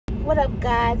What up,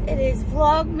 guys? It is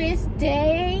Vlogmas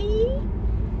day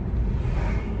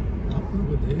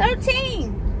 13.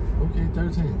 Okay,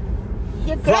 13.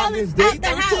 Your girl is day out the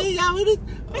 13, house. y'all with it?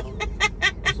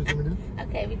 That's what you gonna do?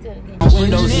 Okay, we do it again.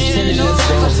 Windows is tinted,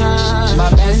 let's go. My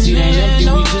backseat ain't empty,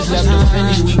 we just left the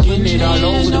Fendi. We getting it all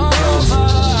over the place.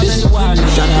 This is why I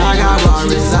got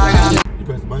bars, I got. You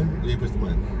press the button? You ain't press the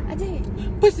button. I did.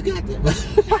 Push the goddamn button.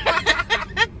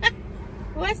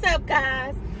 What's up,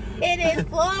 guys? It is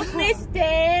Vlogmas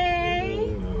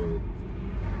day.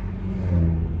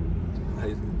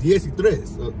 13.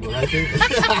 Right there.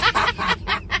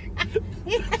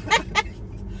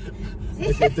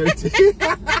 I said 13.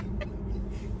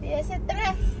 Dice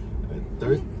tres.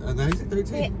 No, he said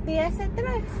 13. Dice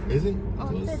tres. Is it?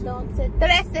 11, 12,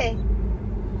 13.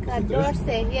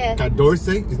 14, yeah.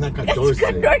 14? It's not 14. It's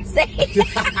 14. 14.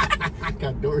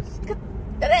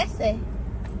 13.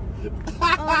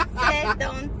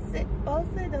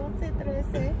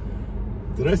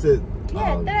 11,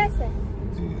 12, 13. 13. Yeah, 13.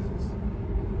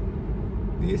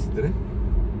 Jesus. 13?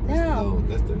 No, Oh,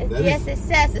 that's the. it's, That yes, is, it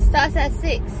says it starts at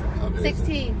 6. Okay,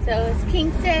 16. So it's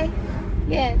 15.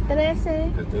 Yeah,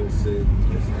 13. 14.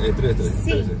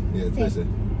 Yeah,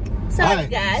 13. Sorry, All right,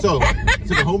 guys. so it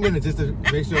took a whole minute just to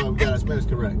make sure we got our Spanish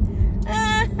correct.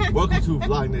 Welcome to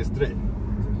Vlogmas 3.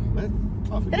 What?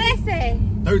 Oh,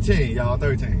 13. 13, y'all.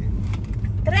 13.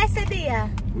 13 días.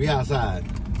 We outside.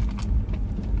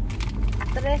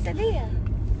 13 días.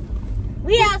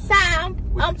 We outside.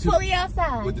 I'm fully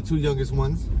outside. With the two youngest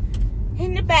ones.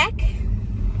 In the back.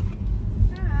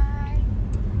 Hi.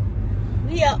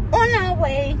 We are on our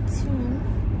way to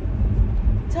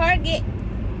Target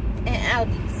and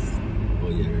Aldi's. Oh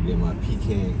yeah, I gotta get my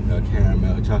pecan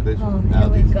caramel chocolate. Oh, here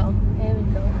we go. Here we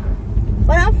go.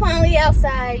 But I'm finally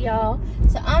outside, y'all.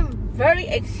 So I'm very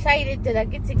excited that I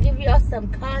get to give y'all some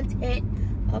content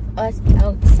of us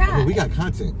outside. I mean, we got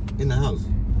content in the house.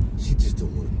 She just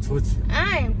don't want to torture.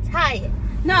 I am tired.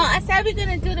 No, I said we're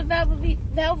gonna do the Velvety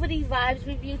Vibes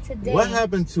review today. What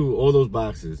happened to all those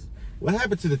boxes? What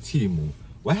happened to the Temu?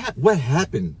 What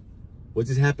happened? What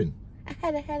just happened? I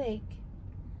had a headache.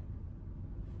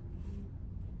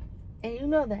 And you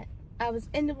know that. I was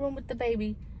in the room with the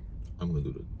baby. I'm gonna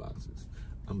do the boxes.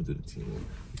 I'm gonna do the Temu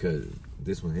because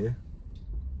this one here,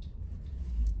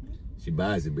 she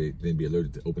buys it, but then be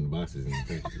allergic to open the boxes and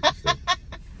stuff.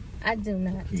 I do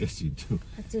not. Yes, you do.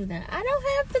 I do not. I don't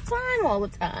have the time all the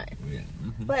time. Yeah.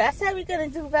 Mm-hmm. But I said we're gonna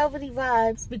do Velvety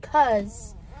Vibes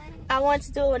because I wanted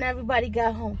to do it when everybody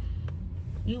got home.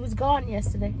 You was gone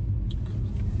yesterday.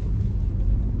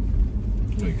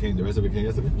 Wait, the rest of it came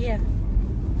yesterday? Yeah.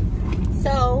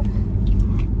 So,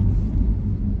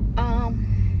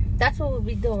 that's what we'll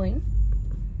be doing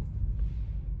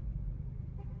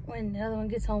when the other one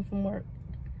gets home from work.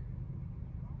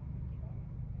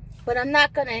 But I'm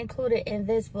not going to include it in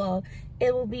this vlog.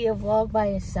 It will be a vlog by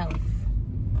itself.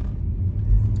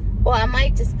 Or I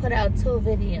might just put out 2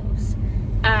 videos.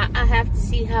 I have to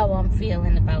see how I'm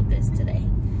feeling about this today.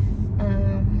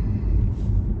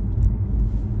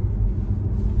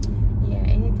 Yeah,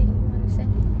 anything you want to say?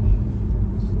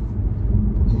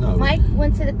 No. Mike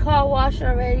went to the car wash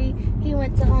already. He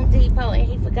went to Home Depot and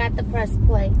he forgot to press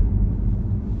play.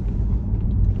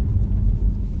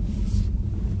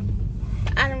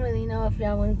 I don't really know if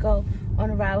y'all want to go on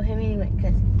a ride with him anyway,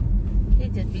 because he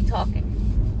just be talking.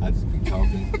 I just be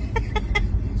talking.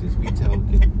 Just be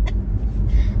talking.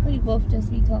 We both just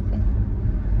be talking.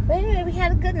 But anyway, we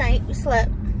had a good night. We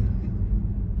slept.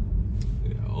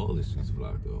 Yeah, all this shit's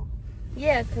blocked though.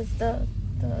 Yeah, because the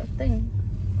thing.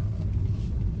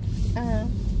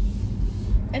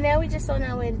 And now we just on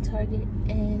our way to Target.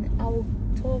 And I will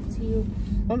talk to you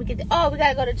when we get there. Oh, we got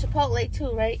to go to Chipotle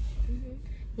too, right? Mm-hmm.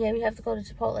 Yeah, we have to go to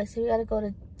Chipotle. So we got to go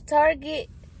to Target,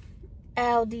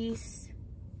 Aldi's,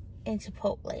 and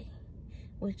Chipotle.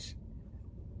 Which,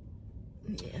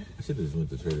 yeah. I should have just went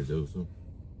to Trader Joe's too.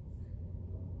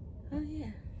 Oh,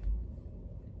 yeah.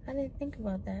 I didn't think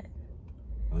about that.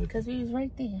 Because we was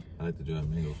right there. I like to drive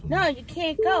mangoes. No, you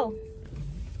can't go.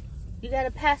 You got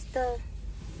to pass the...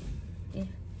 Yeah.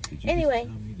 Anyway,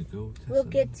 we'll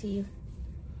get to you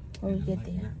when we get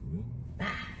there. Bye.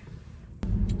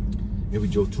 And we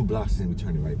drove 2 blocks and we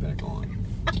turned it right back on.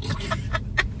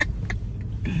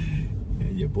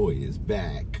 And your boy is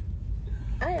back.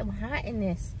 I am hot in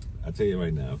this. I'll tell you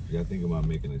right now, if y'all think about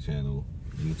making a channel,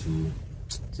 YouTube,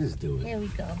 just do it. Here we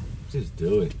go. Just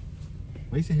do it.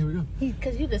 Why you say here we go?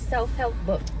 Because you the self-help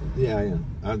book. Yeah, I am.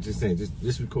 I'm just saying,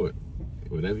 just record.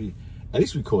 Whatever you, at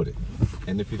least record it.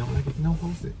 And if you don't like it, don't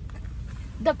post it.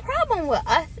 The problem with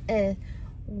us is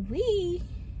we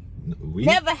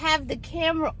never have the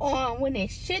camera on when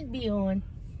it should be on.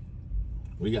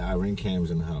 We got our ring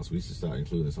cams in the house. We should start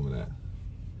including some of that.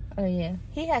 Oh yeah,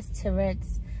 he has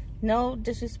Tourette's. No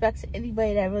disrespect to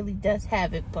anybody that really does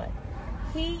have it, but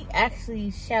he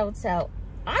actually shouts out.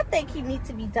 I think he needs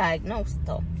to be diagnosed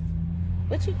though.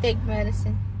 What you think,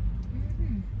 Madison?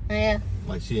 Yeah.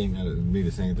 Like she ain't gotta be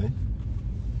the same thing.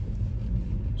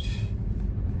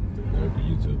 That would be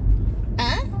you too.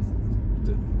 Huh?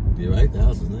 You're right. The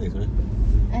house is nice, right?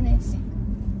 I didn't see.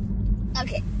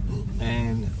 Okay.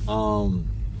 And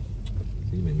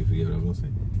you made me forget what I was gonna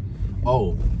say.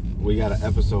 Oh, we got an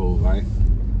episode, right?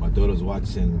 My daughter's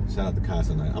watching. Shout out to Kai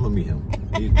tonight. I'm gonna meet him.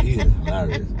 He is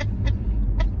hilarious.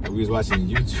 And we was watching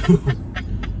YouTube.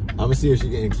 I'm gonna see if she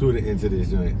can include it into this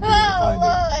joint. Oh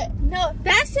Lord, no,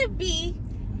 that should be.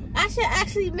 I should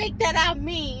actually make that our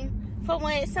meme for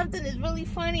when something is really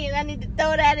funny and I need to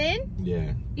throw that in.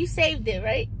 Yeah. You saved it,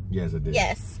 right? Yes, I did.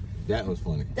 Yes. That was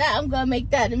funny. That I'm gonna make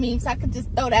that a meme so I can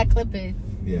just throw that clip in.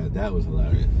 Yeah, that was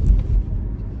hilarious.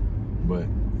 But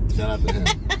shout out to him.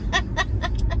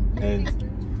 And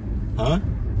huh?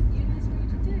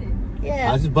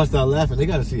 Yeah. I just bust out laughing. They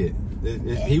gotta see it.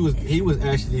 He was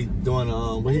actually doing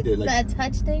what he did, like that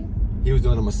touch thing. He was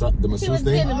doing the masseuse thing. He was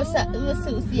doing the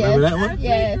masseuse. Yes. Remember that one?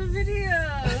 Yes. The video.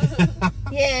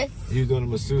 Yes. He was doing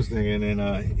the masseuse thing, and then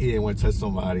he didn't want to touch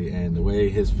somebody, and the way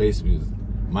his face was,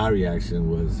 my reaction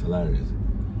was hilarious.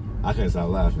 I couldn't stop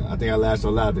laughing. I think I laughed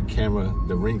so loud the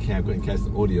ring cam couldn't catch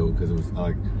the audio because it was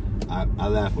like I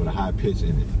laughed with a high pitch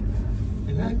in it,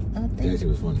 and that shit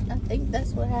was funny. I think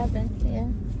that's what happened. Yeah.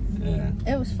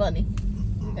 Yeah. It was funny.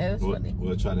 It was funny.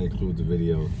 We'll try to include the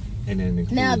video, and then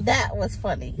include. Now that was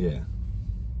funny. Yeah.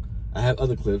 I have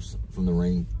other clips from the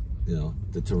ring, you know,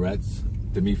 the Tourette's,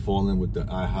 the me falling with the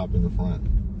IHOP in the front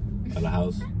of the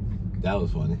house. That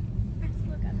was funny.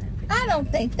 I don't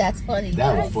think that's funny.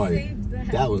 That was funny.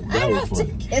 That was funny. I don't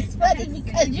think it's funny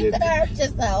because you could hurt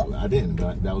yourself. I didn't.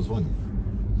 That was funny.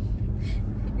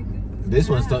 This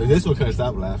one couldn't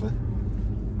stop laughing.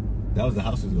 That was the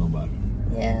house he was going by.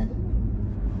 Yeah.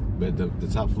 But the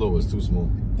top floor was too small.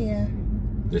 Yeah.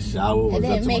 The shower was. It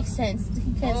didn't make sense.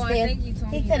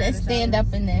 He couldn't stand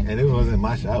up in there. And it wasn't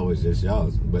my shower; it was just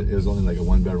y'all's. But it was only like a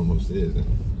 1-bedroom upstairs.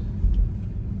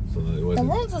 So it wasn't.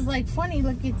 The rooms was like funny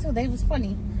looking too. They was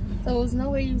funny. So there was no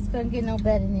way you was gonna get no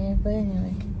bed in there. But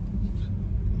anyway.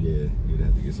 Yeah, you'd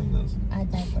have to get something else. I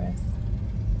digress.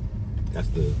 That's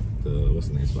the what's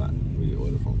the name spot we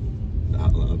ordered from? The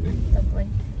halal thing. The boy.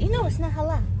 You know it's not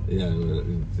halal. Yeah,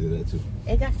 we did that too.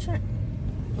 It got shrimp.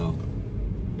 Oh.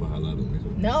 Well, halal don't make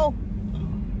it. No. Oh.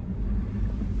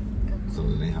 So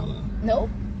it ain't halal. Nope.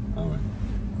 All right.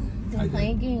 They're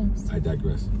playing games. I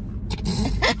digress.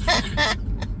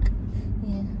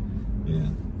 Yeah. Yeah.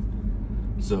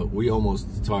 So we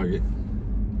almost to Target.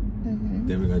 Mm-hmm.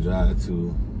 Then we're gonna drive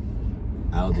to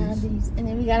Aldi's. And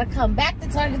then we gotta come back to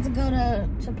Target to go to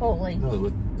Chipotle.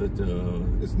 No,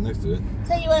 it's next to it.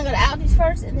 So you wanna go to Aldi's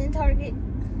first and then Target?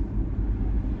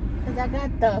 Cause I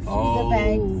got the freezer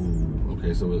bags.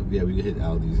 Okay, so yeah, we can hit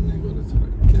Aldi's and then go to Target.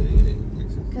 Yeah,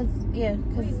 makes sense.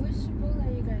 Wait, which Chipotle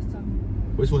are you guys talking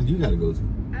about? Which one do you gotta go to?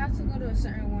 I have to go to a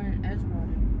certain one in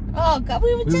Edgewater. Oh God,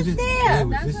 we were just there. Yeah,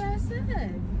 That's what I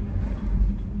said.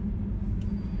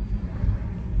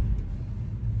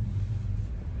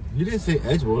 You didn't say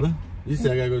Edgewater. You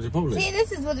said I gotta go to Chipotle. See,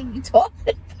 this is what we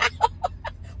talking about.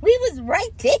 We was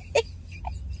right there.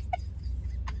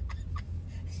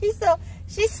 She's so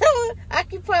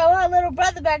occupied with her little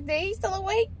brother back there. He's still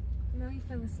awake? No, he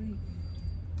fell asleep.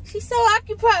 She's so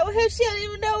occupied with him, she don't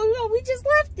even know we just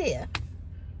left there.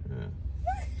 Yeah.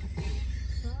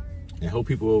 I hope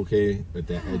people were okay with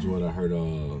that Edgewater. I heard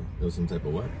there was some type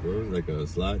of what? It was like a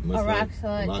slide? A rock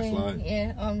slide. A rock thing. slide?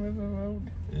 Yeah, on River Road.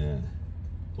 Yeah.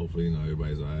 Hopefully,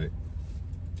 everybody's alright.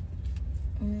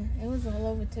 Yeah, it was all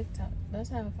over TikTok. That's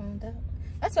how I found out.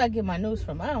 That's where I get my news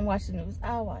from. I don't watch the news.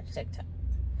 I watch TikTok.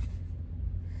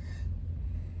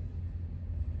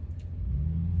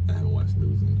 I haven't watched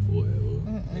news in forever.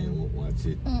 And won't watch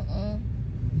it.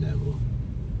 Never.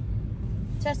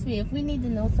 Trust me, if we need to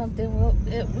know something, we'll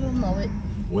know it.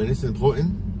 When it's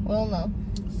important, we'll know.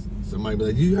 Somebody be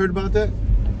like, you heard about that?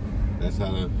 That's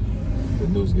how the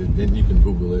news gets. Then you can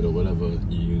Google it or whatever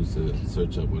you use to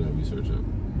search up whatever you search up.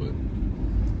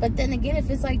 But then again, if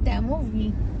it's like that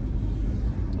movie,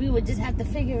 we would just have to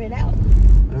figure it out.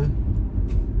 Huh?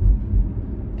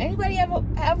 Anybody ever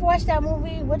watched that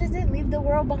movie? What is it? Leave the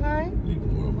World Behind? Leave the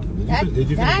World Behind. Did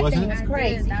you finish watching it? That thing was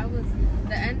crazy. That was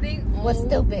the ending. Was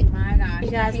stupid. My gosh. Hey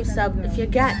guys, what's up? If you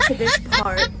got to this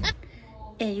part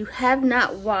and you have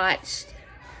not watched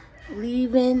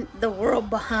Leaving the World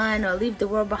Behind or Leave the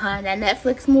World Behind, that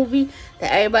Netflix movie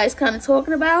that everybody's kind of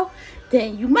talking about,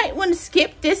 then you might want to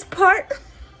skip this part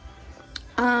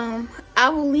I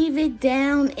will leave it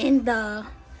down in the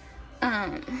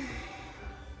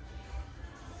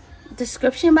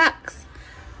description box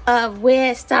of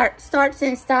where it starts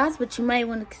and stops, but you might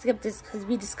want to skip this because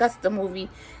we discussed the movie.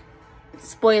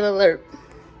 Spoiler alert.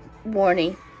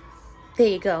 Warning. There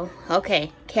you go.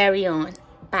 Okay, carry on.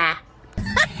 Bye.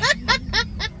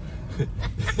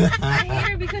 I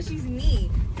hate her because she's me.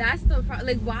 That's the problem.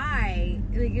 Like, why?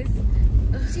 Like,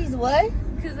 it's... She's what?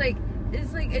 Because, like,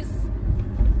 it's...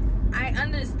 I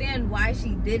understand why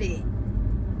she did it.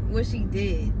 What she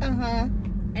did. Uh-huh.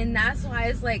 And that's why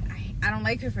it's like, I don't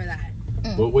like her for that.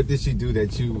 But what did she do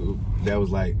that you would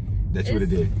have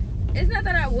did? It's not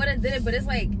that I would have did it, but it's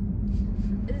like,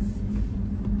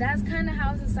 that's kind of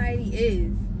how society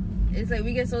is. It's like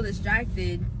we get so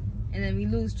distracted and then we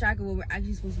lose track of what we're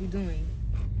actually supposed to be doing.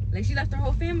 Like, she left her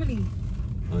whole family.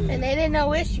 Oh, yeah. And they didn't know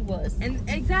where she was. And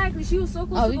exactly, she was so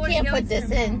close to we going can't to put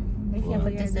this in. We can't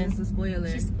put this in. It's a spoiler.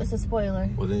 It's a spoiler.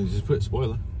 Well, then you just put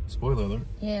spoiler. Spoiler alert.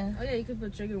 Yeah. Oh yeah, you could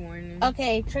put trigger warning.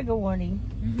 Okay, trigger warning.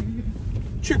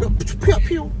 Trigger. Pew,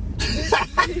 pew.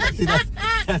 See,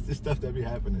 that's the stuff that be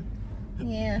happening.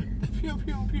 Yeah. Pew,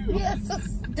 pew, pew. Yeah, so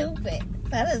stupid.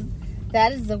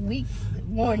 That is a weak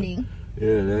warning.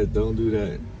 Yeah, don't do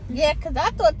that. Yeah, because I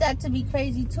thought that to be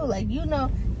crazy too. Like, you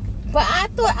know, but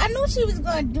I knew she was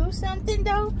going to do something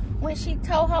though when she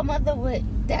told her mother with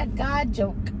that God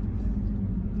joke.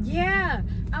 Yeah.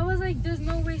 I was like, there's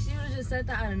no way she would have just said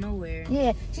that out of nowhere.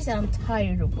 Yeah, she said, I'm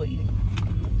tired of waiting.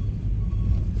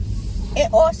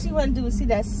 And all she want to do is see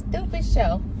that stupid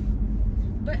show.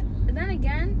 But then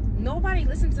again, nobody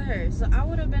listened to her. So I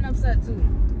would have been upset too.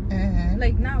 Uh-huh.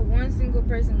 Like, not one single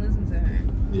person listened to her.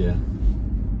 Yeah.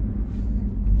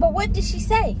 But what did she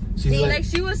say? Like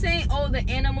she was saying, oh, the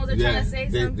animals are trying to say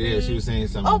something. Yeah, she was saying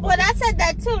something. Oh, but I said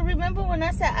that too. Remember when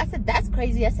I said that's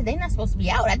crazy. I said they're not supposed to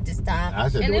be out at this time. I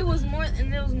said, and it was more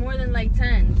than like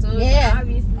 10. So yeah,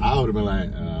 obviously. I would have been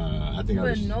like, I think.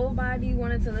 But nobody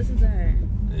wanted to listen to her.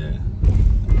 Yeah.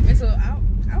 And so I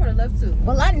would have loved to.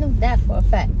 Well, I knew that for a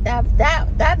fact. That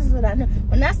is what I knew.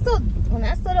 When I saw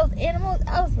those animals,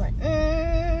 I was like,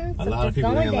 A lot of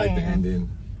people didn't like the ending.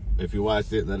 If you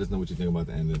watched it, let us know what you think about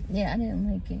the ending. Yeah, I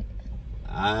didn't like it.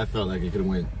 I felt like it could have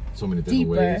went so many different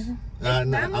ways. That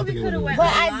movie could have went a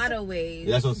lot of ways.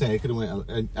 Yeah, that's what I'm saying. It could have went. I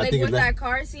like think with that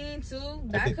car scene too,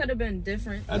 that could have been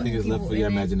different. I think it's left for your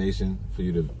imagination for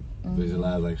you to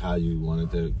visualize like how you wanted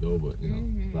to go, but you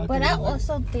know. But I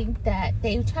also think that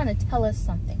they were trying to tell us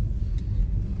something.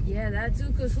 Yeah, that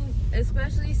too, because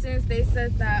especially since they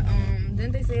said that,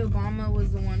 didn't they say Obama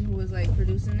was the one who was like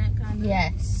producing it, kind of?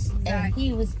 Yes, exactly. And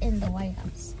he was in the White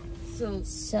House.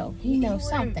 So he knows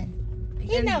something.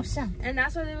 He knows something. And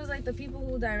that's why there was like the people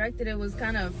who directed it was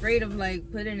kind of afraid of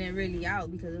like putting it really out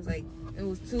because it was like, it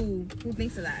was too, who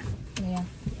thinks of that? Yeah.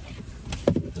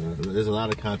 There's a lot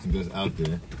of content that's out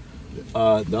there.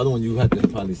 The other one you have to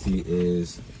probably see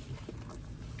is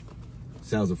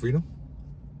Sounds of Freedom.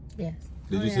 Yes.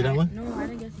 Did you see that one? No, I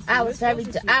didn't get to see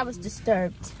it. I was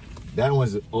disturbed. That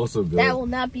one's also good. That will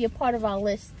not be a part of our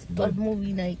list of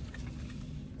movie night.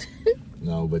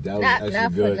 No, but that was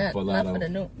actually good for a lot of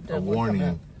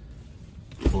warning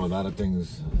for a lot of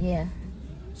things. Yeah.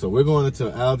 So we're going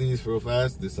into Aldi's real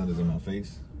fast. This sun is in my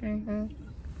face. Mm-hmm.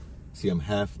 See, I'm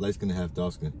half light skin and half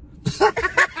dark skin.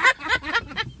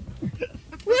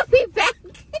 We'll be back.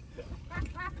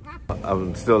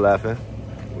 I'm still laughing.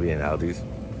 We in Aldi's.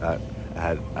 I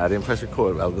didn't press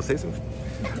record, but I was gonna say something.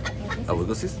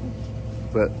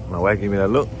 But my wife gave me that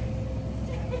look.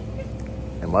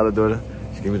 And my other daughter,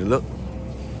 she gave me the look.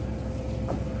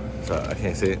 So I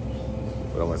can't say it.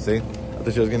 What I want to say, I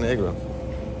thought she was getting an egg roll.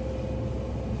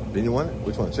 Didn't you want it?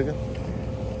 Which one? Chicken?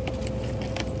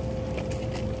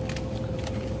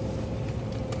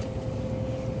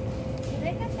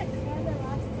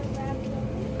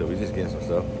 So we just getting some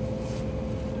stuff.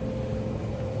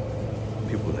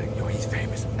 People like, yo, he's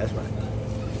famous. That's right.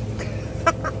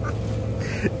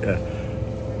 Yeah.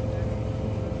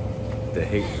 The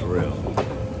hate for real.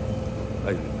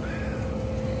 Like,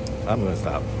 I'm gonna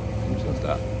stop. I'm just gonna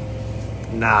stop.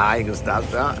 Nah, I ain't gonna stop.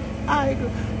 I ain't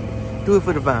gonna do it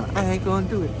for the vine. I ain't gonna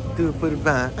do it. Do it for the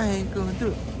vine. I ain't gonna do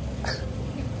it.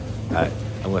 Alright,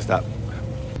 I'm gonna stop.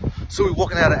 So we're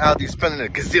walking out of Aldi spending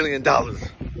 $1 gazillion.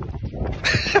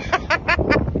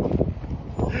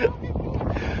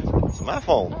 It's my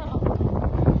phone.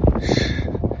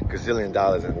 $1 gazillion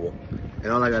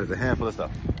and all I got is a handful of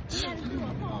stuff.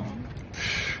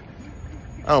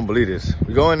 I don't believe this.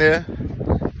 We go in there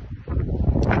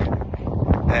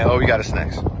and all we got is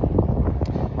snacks.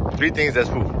 3 things that's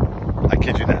food. I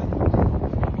kid you not.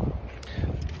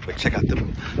 But check out the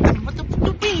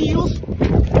bills.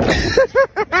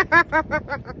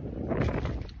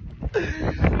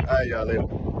 Alright, y'all, later.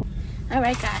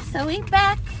 Alright, guys, so we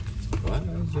back. Why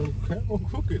is your camera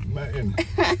crooked, man?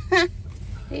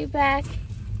 We back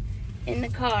in the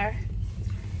car.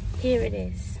 Here it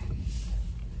is.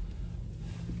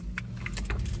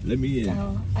 Let me in.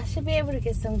 So I should be able to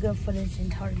get some good footage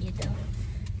in Target though.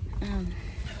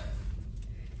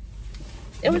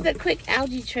 It was a quick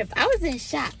Aldi trip. I was in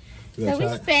shock. So we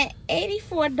spent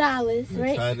 $84,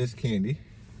 right? Try this candy.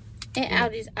 And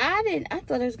Aldi's. I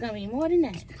thought it was gonna be more than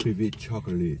that. Privet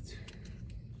chocolate.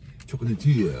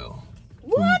 Chocolatier.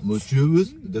 What? Monsieur,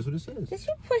 that's what it says. Did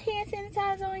you put hand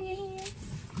sanitizer on your hands?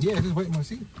 Yeah, just wipe my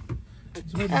seat.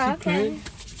 Just wipe my seat, Okay. Craig.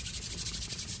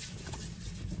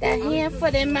 That hand,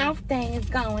 foot, and mouth thing is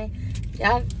going.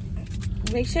 Y'all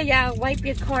make sure y'all wipe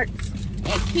your carts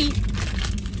and keep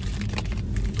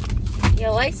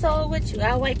your Lysol with you.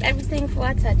 I'll wipe everything before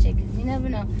I touch it, because you never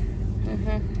know.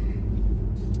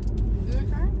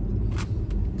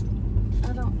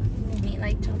 I don't really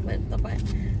like chocolate, but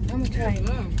I'm gonna try it.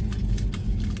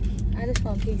 I just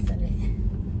want a piece of it.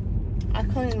 I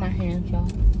clean my hands, y'all.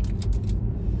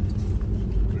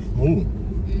 Ooh.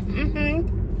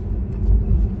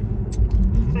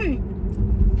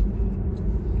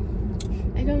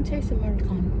 I don't taste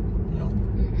Americano. No.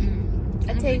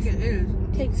 I taste it is.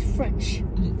 Tastes French.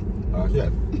 Yeah.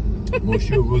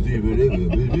 Monsieur Rosie, baby.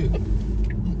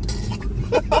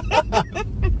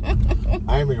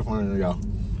 I ain't making fun of y'all.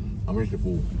 I'm just a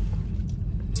fool.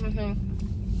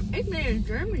 It's made in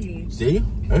Germany. See?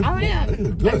 Oh yeah, This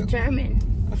is that's good.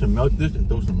 German. I should melt this and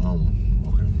throw some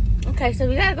okay. Okay, so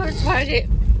we gotta go to Target.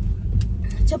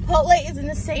 Chipotle is in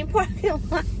the same parking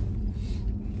lot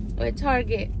with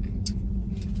Target.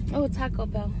 Oh, Taco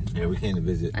Bell. Yeah, we came to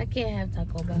visit I can't have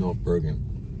Taco Bell. North Bergen.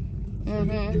 They're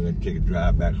gonna take a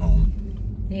drive back home.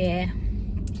 Yeah.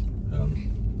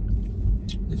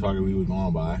 The Target we was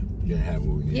going by didn't have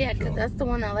what we needed. Yeah, because that's the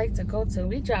one I like to go to.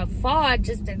 We drive far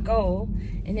just to go,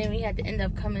 and then we had to end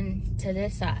up coming to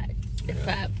this side. If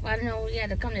I didn't know we had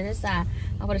to come to this side,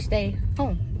 I would have stayed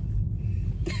home.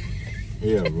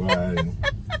 Yeah, right.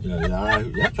 Yeah,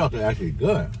 that chocolate actually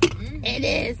good. It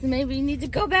is. Maybe you need to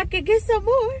go back and get some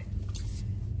more.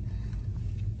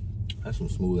 That's some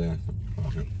smooth ass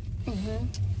chocolate.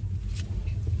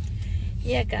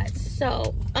 Yeah, guys.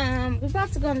 So, we're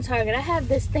about to go to Target. I have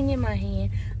this thing in my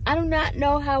hand. I do not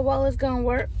know how well it's gonna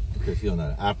work. Because she don't know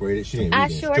how to operate it. She ain't I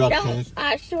reading sure instructions. don't.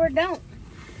 I sure don't.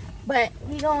 But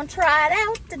we gonna try it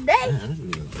out today. Man, this is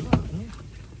really good.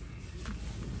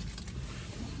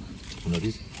 You know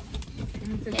these?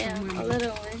 Yeah, a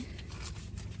little one.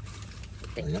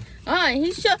 Oh, yeah? Oh,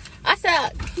 he sure. I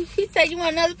said, he said, you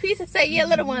want another piece? I said, yeah,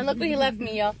 little one. Look what he left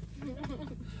me, y'all.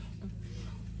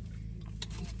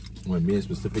 When being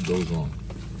specific goes wrong.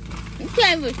 You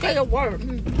can't even say a word.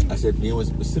 I said being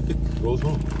specific goes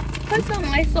wrong. Put some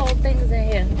nice old things in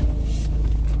here.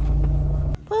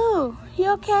 Boo, you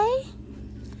okay?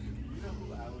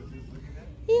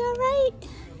 You alright?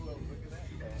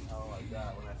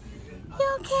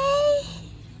 You okay?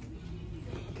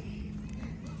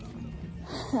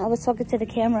 I was talking to the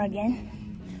camera again.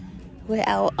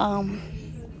 Without,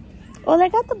 oh, they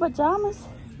got the pajamas.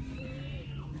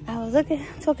 I was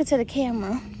talking to the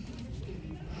camera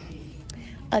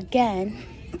again,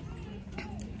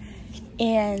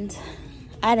 and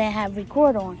I didn't have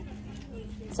record on,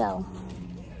 so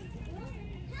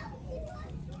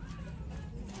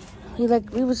we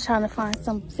was trying to find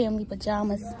some family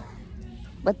pajamas,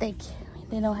 but they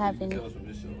don't have any.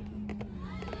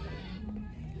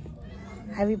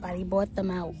 Everybody bought them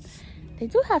out. They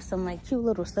do have some like cute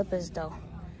little slippers though.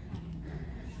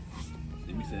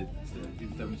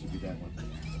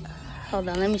 Hold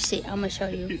on, let me see. I'm gonna show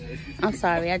you. I'm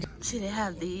sorry. See, they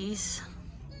have these.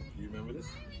 Do you remember this?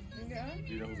 Yeah.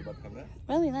 Do you know who's about to come back?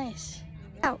 Really nice.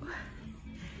 Oh.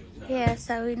 Yeah,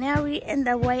 so now we in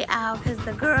the way out because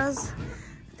the girls,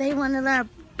 they want to learn.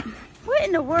 What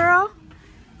in the world?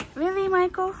 Really,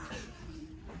 Michael?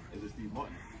 Is this Steve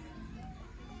Martin?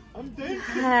 I'm dancing.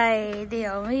 Hi,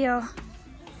 Dio mio.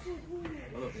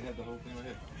 Oh, look, they have the whole thing right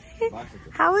here.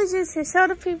 How was you to show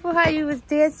the people how you was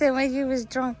dancing when you was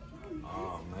drunk?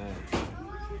 Oh man.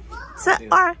 So,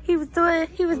 he was doing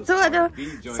the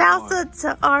salsa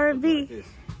to R&B.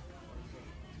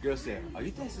 Girl said, "Are you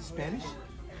dancing Spanish?"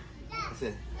 I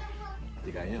said, "I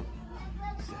think I am."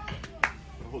 I said,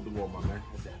 "Hold the wall, my man."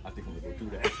 I said, "I think I'm gonna go do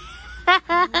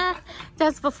that."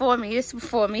 That's before me. It's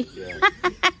before me. Yeah.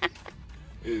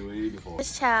 Anyway, before.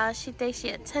 This child, she thinks she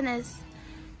a tennis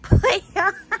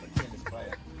player.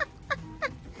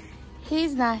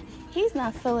 He's not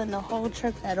feeling the whole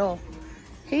trip at all.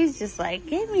 He's just like,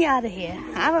 get me out of here.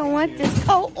 I don't want this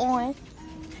coat on.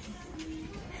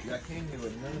 I came here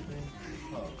with nothing.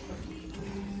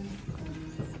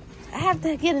 I have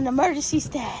to get an emergency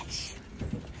stash.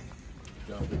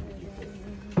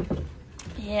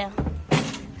 Yeah.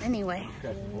 Anyway,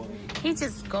 he's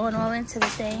just going all into the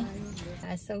thing.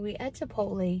 So we at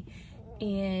Chipotle,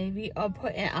 and we are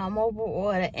putting our mobile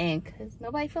order in because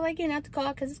nobody feel like getting out the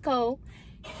car because it's cold,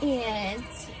 and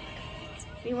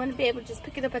we want to be able to just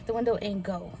pick it up at the window and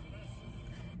go.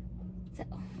 So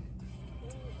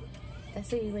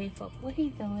that's what we wait for. What he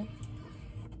doing?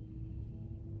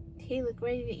 He look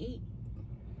ready to eat.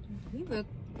 He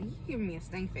giving me a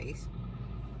stank face.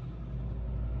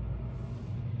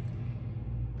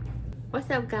 What's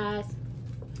up, guys?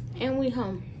 And we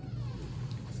home.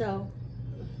 So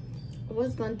I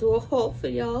was gonna do a haul for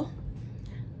y'all,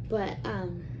 but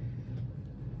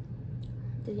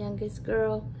the youngest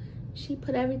girl, she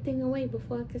put everything away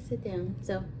before I could sit down.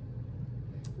 So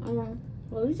well,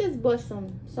 we just bought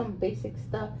some basic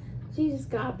stuff. She just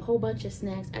got a whole bunch of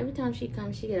snacks. Every time she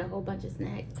comes, she get a whole bunch of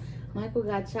snacks. Michael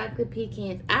got chocolate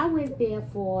pecans. I went there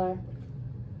for,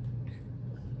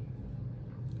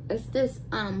 it's this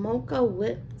mocha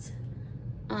whipped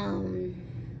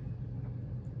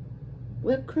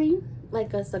cream.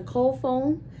 Like it's a cold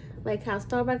foam. Like how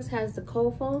Starbucks has the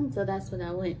cold foam. So that's what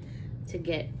I went to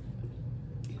get.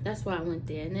 That's why I went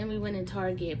there. And then we went in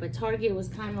Target. But Target was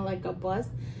kind of like a bust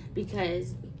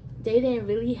because they didn't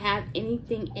really have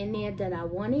anything in there that I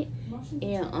wanted.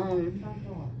 And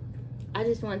I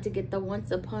just wanted to get the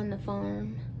Once Upon a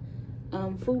Farm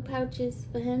food pouches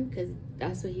for him because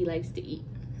that's what he likes to eat.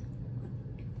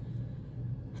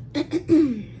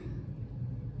 And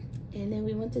then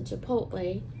we went to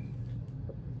Chipotle.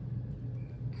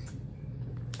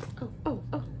 Oh.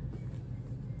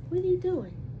 What are you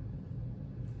doing?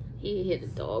 He hit the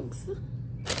dogs.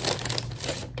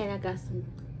 And I got some.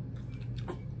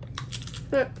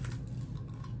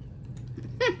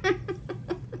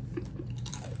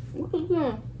 What you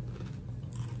doing?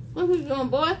 What you doing,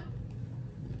 boy?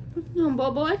 What you doing,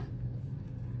 boy?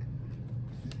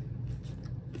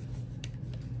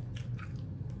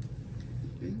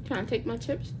 Trying to take my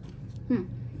chips?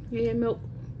 You had milk?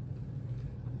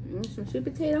 Some sweet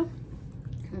potato?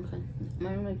 Okay. I'm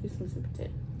gonna make you some sweet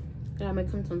potato. Gotta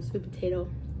make him some sweet potato.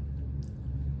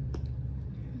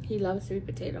 He loves sweet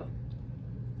potato.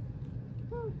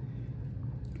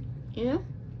 Yeah.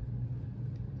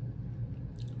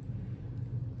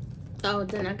 Oh,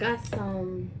 then I got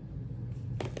some.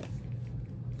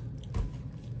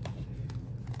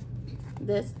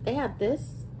 They have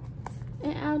this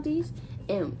at Aldi's.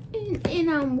 And in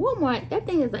Walmart, that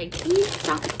thing is like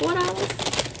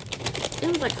 $4. It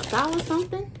was like $1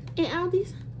 something in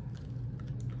Aldi's.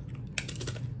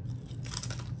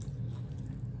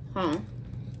 Huh.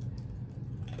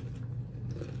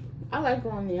 I like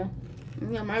going there.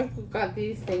 Yeah, Michael got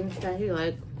these things that he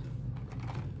like.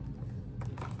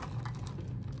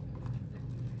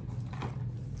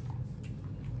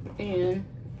 And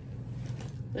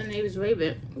the name is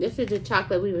Raven. This is the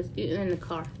chocolate we was eating in the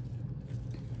car.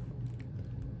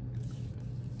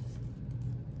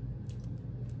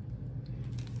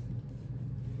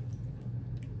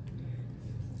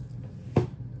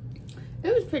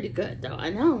 It was pretty good though.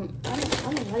 I don't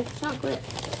like chocolate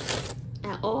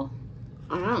at all.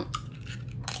 I don't.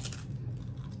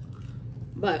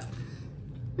 But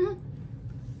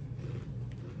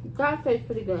that tastes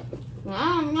pretty good. Well,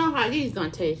 I don't know how these gonna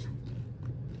taste.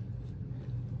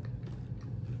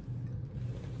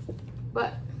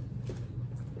 But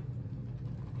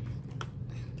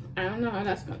I don't know how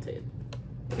that's gonna taste.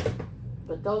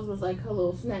 But those was like her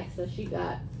little snacks that she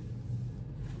got.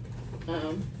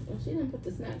 And she didn't put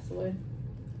the snacks away.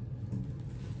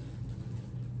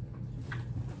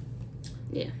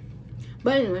 Yeah.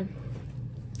 But anyway,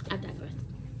 I digress.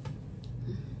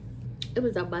 It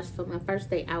was a bust for my first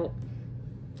day out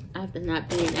after not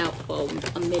being out for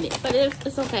a minute. But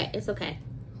it's okay. It's okay.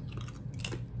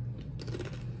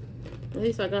 At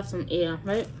least I got some air,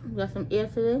 right? Got some air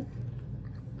today.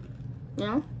 You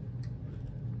know?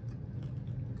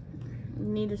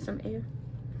 Needed some air.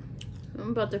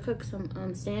 I'm about to cook some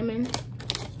salmon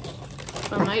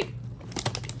for Mike.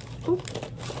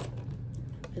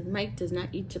 Because Mike does not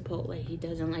eat Chipotle. He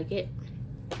doesn't like it.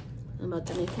 I'm about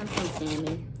to make him some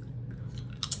salmon.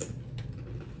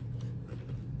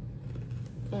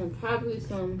 And probably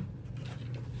some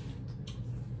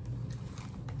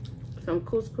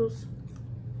couscous.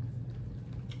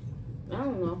 I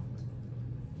don't know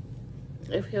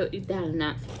if he'll eat that or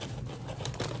not.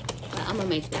 But I'm gonna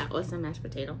make that or some mashed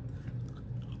potato.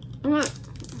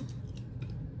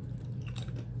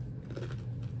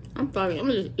 I'm sorry, I'm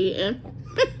just eating.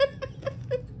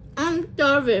 I'm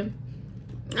starving.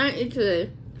 I ain't eat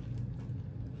today.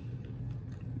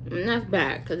 And that's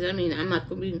bad, because I mean, I'm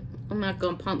not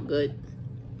gonna pump good.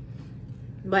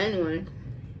 But anyway.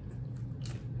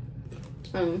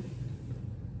 I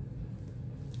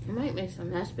might make some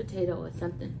mashed potato or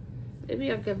something. Maybe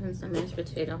I'll give him some mashed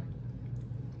potato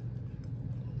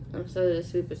instead of the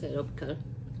sweet potato, because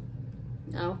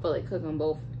I don't feel like cooking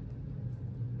both.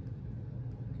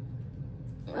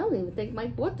 I don't even think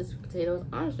Mike bought the sweet potatoes,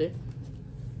 honestly.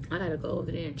 I gotta go over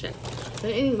there and check.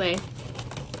 But anyway,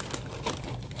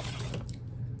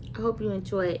 I hope you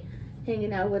enjoyed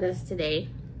hanging out with us today.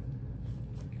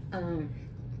 I'm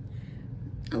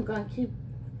gonna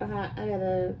I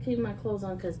gotta keep my clothes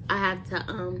on because I have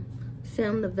to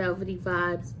film the Velvety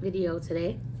Vibes video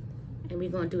today, and we're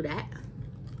gonna do that.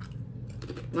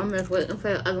 I'm just waiting for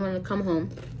the other one to come home.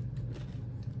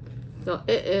 So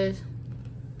it is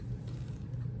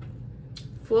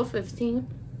 4:15.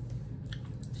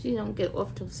 She don't get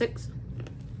off till 6.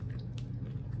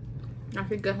 I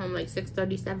should get home like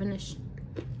 6:37ish.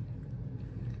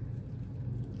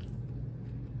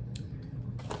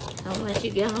 So when she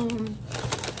get home,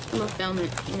 I'm gonna film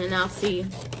it, and then I'll see,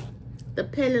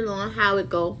 depending on how it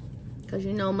go, cause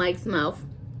you know Mike's mouth.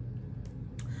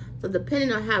 So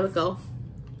depending on how it go,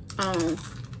 I'll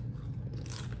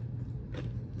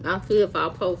see if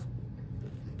I'll post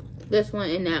this one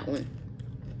and that one,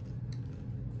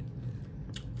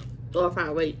 or if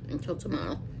I wait until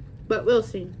tomorrow. But we'll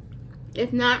see.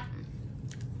 If not,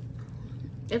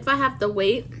 if I have to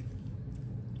wait,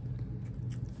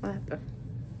 what happened?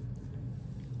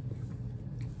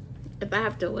 If I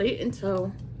have to wait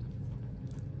until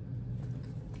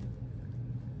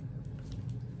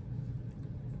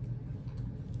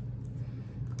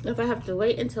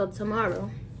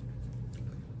tomorrow,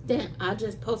 then I'll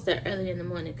just post that early in the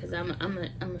morning, because I'm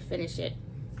gonna finish it.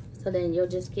 So then you'll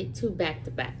just get 2 back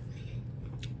to back.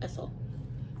 That's all.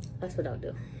 That's what I'll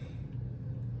do.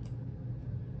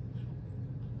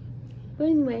 But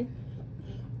anyway,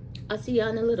 I'll see y'all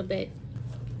in a little bit.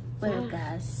 Well,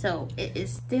 guys, so it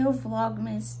is still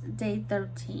Vlogmas day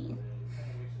 13,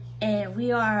 and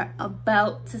we are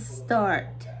about to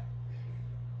start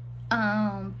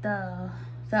the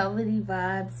Velvety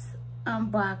Vibes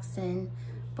unboxing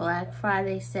Black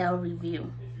Friday sale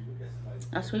review.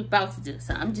 That's what we're about to do.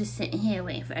 So I'm just sitting here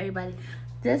waiting for everybody.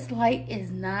 This light is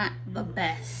not the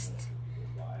best,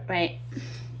 right?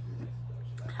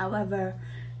 However,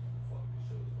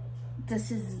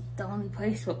 this is the only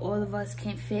place where all of us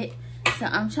can fit. So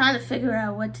I'm trying to figure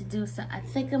out what to do. So I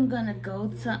think I'm gonna go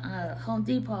to Home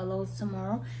Depot Lowe's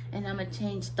tomorrow, and I'm gonna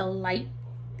change the light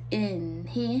in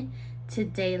here to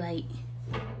daylight,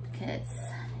 because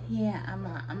yeah, I'm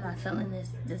not feeling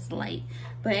this light.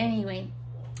 But anyway,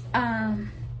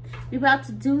 we're about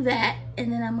to do that,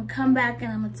 and then I'm gonna come back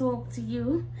and I'm gonna talk to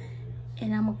you,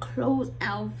 and I'm gonna close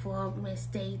out Vlogmas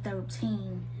day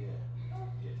 13.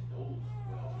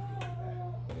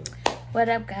 What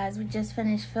up, guys? We just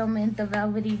finished filming the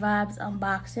Velvety Vibes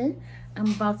unboxing. I'm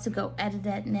about to go edit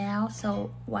that now.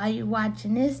 So while you're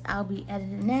watching this, I'll be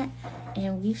editing that,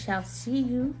 and we shall see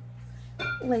you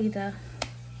later.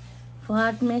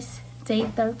 Vlogmas day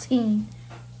 13.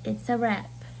 It's a wrap.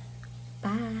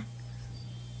 Bye.